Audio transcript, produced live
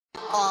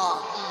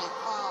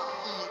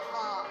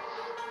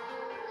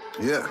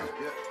Yeah.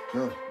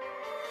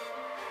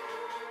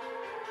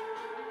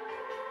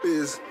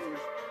 Biz.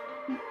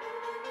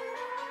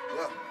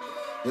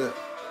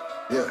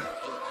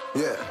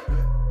 Yeah.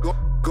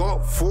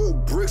 Got 4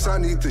 bricks, I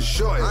need to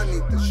shot it.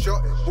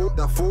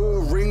 That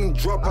 4 ring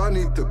drop, I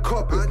need to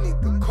cop it.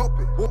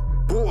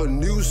 Bought a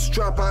new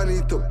strap, I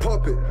need to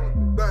pop it.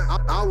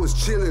 I was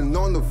chilling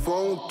on the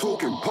phone,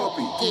 talking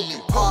poppy.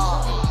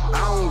 I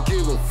don't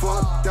give a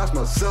fuck, that's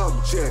my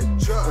subject.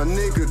 A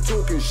nigga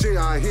talking shit,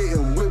 I hit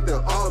him with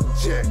the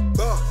object.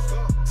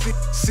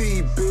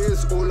 See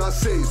biz, all I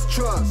say is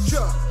trust.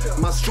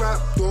 My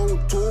strap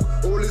don't talk,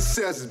 all it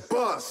says is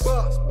bust.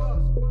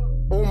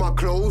 All my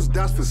clothes,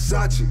 that's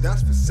Versace.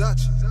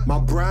 My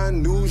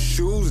brand new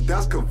shoes,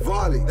 that's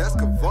Cavalli.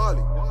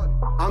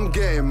 I'm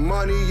getting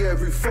money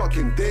every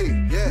fucking day.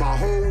 My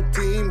whole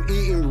team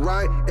eating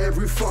right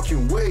every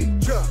fucking way.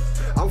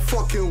 I'm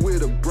fucking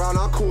with a brown,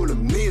 I call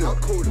him Nino.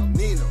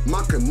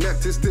 My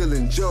connect is still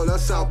in jail,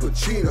 that's Al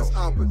Pacino.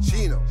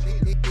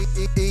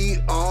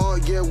 E-R,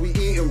 yeah, we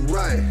eating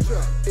right.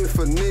 If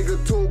a nigga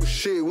talk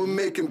shit, we'll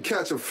make him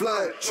catch a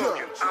flight.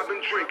 I've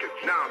been drinking,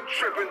 now I'm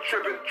tripping.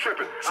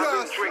 I've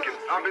been drinking,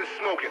 I've been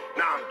smoking,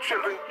 now I'm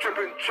tripping.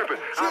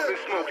 I've been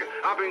smoking,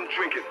 I've been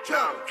drinking,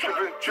 now I'm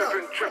tripping.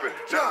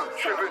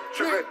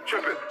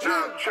 Now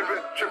I'm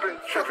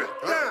tripping.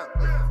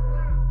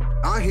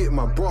 I hit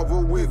my brother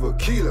with a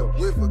kilo.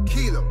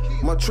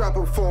 My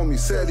trapper phoned me,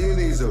 said he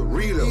needs a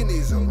reload.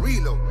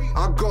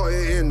 I got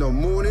it in the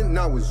morning,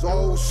 now it's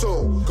all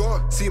sold.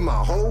 See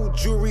my whole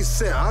jewelry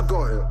set, I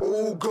got it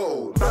all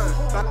gold.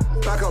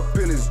 Back up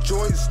in his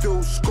joint,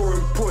 still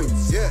scoring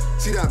points.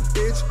 See that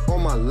bitch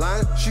on my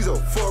line, she's a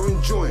foreign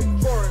joint.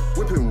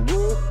 Whipping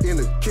raw in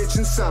the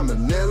kitchen,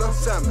 salmonella.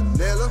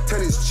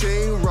 Tennis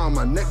chain round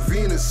my neck,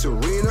 Venus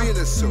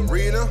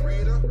Serena.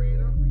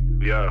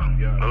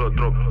 Alô,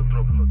 tropa.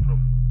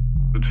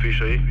 Tudo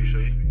fixe aí?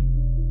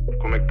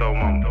 Como é que tá o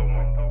mambo?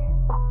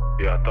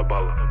 Tá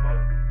bala.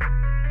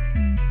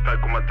 Tá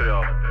com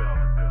material.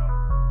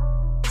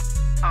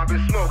 I've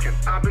been smoking,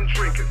 I've been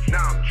drinking,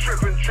 now I'm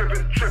tripping.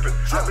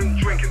 I've been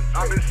drinking,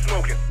 I've been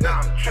smoking, now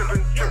I'm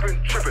tripping.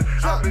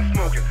 I've been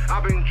smoking,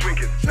 I've been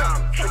drinking, now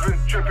I'm tripping.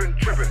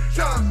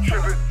 Now I'm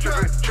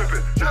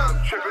tripping. Now I'm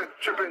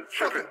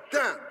tripping.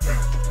 Damn.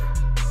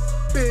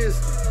 Biz.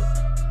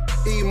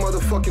 E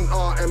motherfucking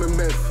R,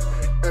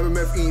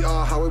 MMF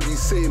ER, however you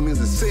say it means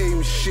the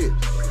same shit.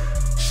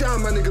 Shout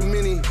out my nigga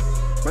Mini,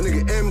 my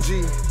nigga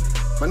MG,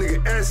 my nigga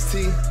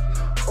ST,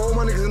 all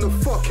my niggas in the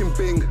fucking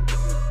Bing.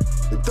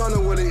 They don't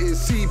know what it is,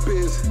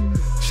 C-Biz.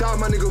 Shout out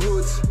my nigga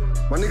Hoods,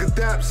 my nigga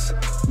Daps,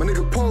 my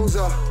nigga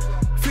Poser,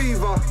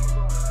 Fever,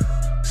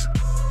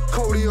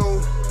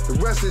 Coleon, the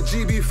rest of the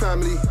GB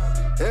family.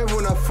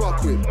 Everyone I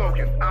fuck with.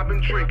 I've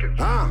been drinking.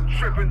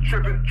 Tripping.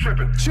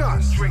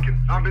 Just drinking.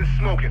 I've been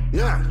smoking.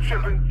 Yeah.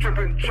 Tripping.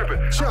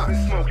 Just I've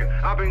been smoking.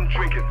 I've been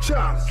drinking.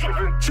 Just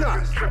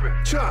tripping.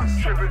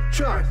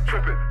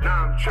 Now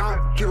I'm tripping. I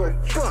don't give a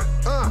fuck.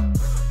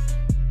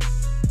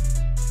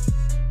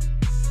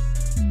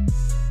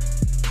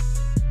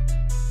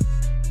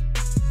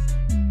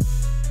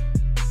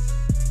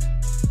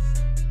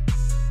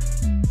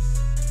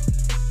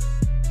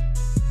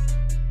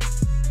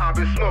 I've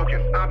been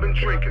smoking, I've been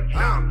drinking,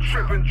 now I'm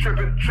tripping.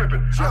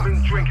 I've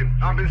been drinking,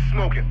 I've been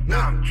smoking,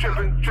 now I'm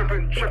tripping. I've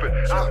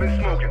been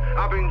smoking,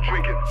 I've been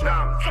drinking,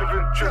 now I'm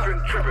tripping.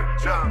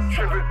 Now I'm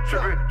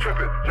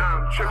tripping. Now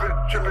I'm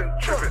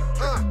tripping.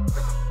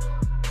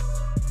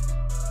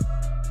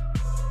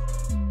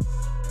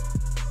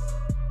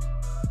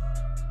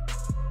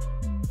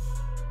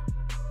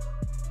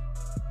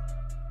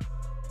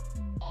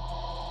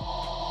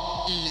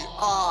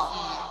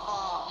 E-R